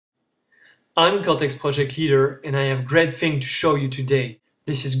I'm Cortex project leader and I have a great thing to show you today.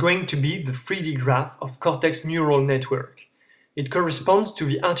 This is going to be the 3D graph of Cortex neural network. It corresponds to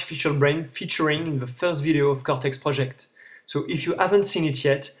the artificial brain featuring in the first video of Cortex project. So if you haven't seen it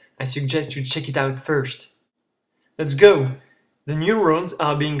yet, I suggest you check it out first. Let's go! The neurons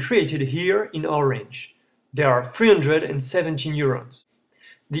are being created here in orange. There are 370 neurons.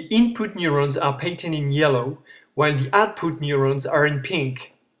 The input neurons are painted in yellow, while the output neurons are in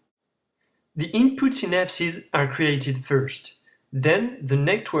pink. The input synapses are created first. Then the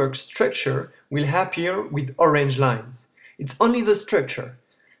network structure will appear with orange lines. It's only the structure.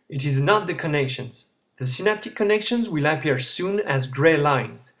 It is not the connections. The synaptic connections will appear soon as gray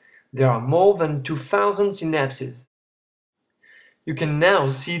lines. There are more than 2000 synapses. You can now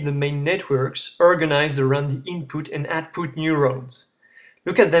see the main networks organized around the input and output neurons.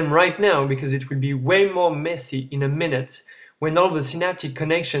 Look at them right now because it will be way more messy in a minute when all the synaptic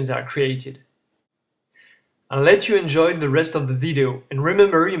connections are created. I'll let you enjoy the rest of the video, and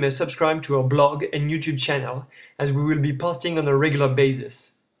remember you may subscribe to our blog and YouTube channel as we will be posting on a regular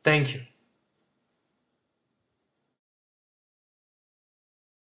basis. Thank you.